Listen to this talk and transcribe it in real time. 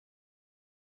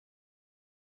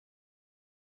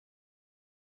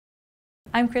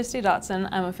I'm Kristi Dotson.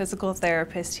 I'm a physical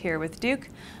therapist here with Duke.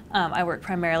 I work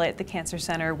primarily at the Cancer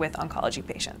Center with oncology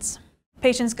patients.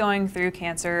 Patients going through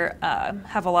cancer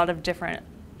have a lot of different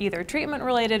either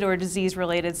treatment-related or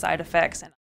disease-related side effects.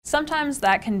 Sometimes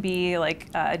that can be like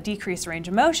a decreased range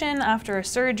of motion after a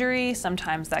surgery.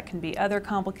 Sometimes that can be other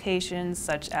complications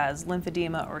such as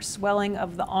lymphedema or swelling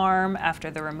of the arm after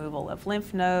the removal of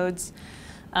lymph nodes.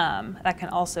 That can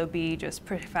also be just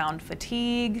profound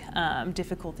fatigue,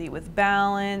 difficulty with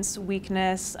balance,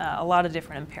 weakness. A lot of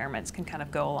different impairments can kind of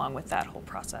go along with that whole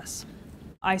process.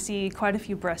 I see quite a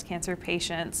few breast cancer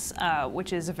patients,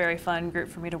 which is a very fun group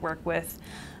for me to work with.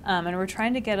 And we're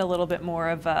trying to get a little bit more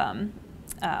of a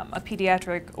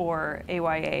pediatric or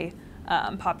AYA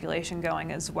population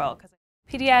going as well.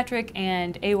 Pediatric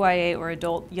and AYA or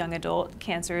young adult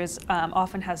cancers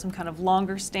often have some kind of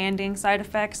longer standing side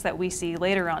effects that we see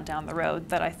later on down the road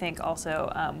that I think also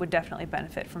would definitely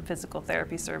benefit from physical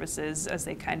therapy services as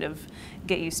they kind of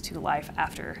get used to life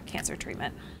after cancer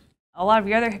treatment. A lot of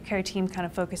your other care team kind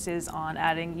of focuses on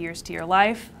adding years to your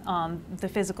life. On the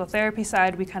physical therapy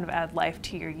side, we kind of add life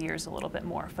to your years a little bit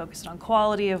more, focused on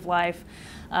quality of life,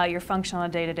 your function on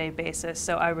a day-to-day basis.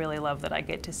 So I really love that I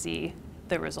get to see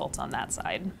the results on that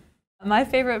side. My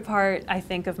favorite part, I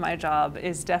think, of my job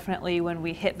is definitely when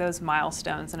we hit those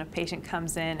milestones and a patient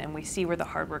comes in and we see where the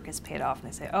hard work is paid off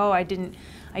and they say, oh, I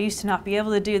used to not be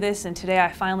able to do this and today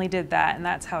I finally did that, and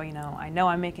that's how I know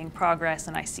I'm making progress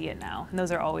and I see it now. And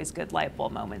those are always good light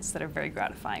bulb moments that are very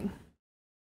gratifying.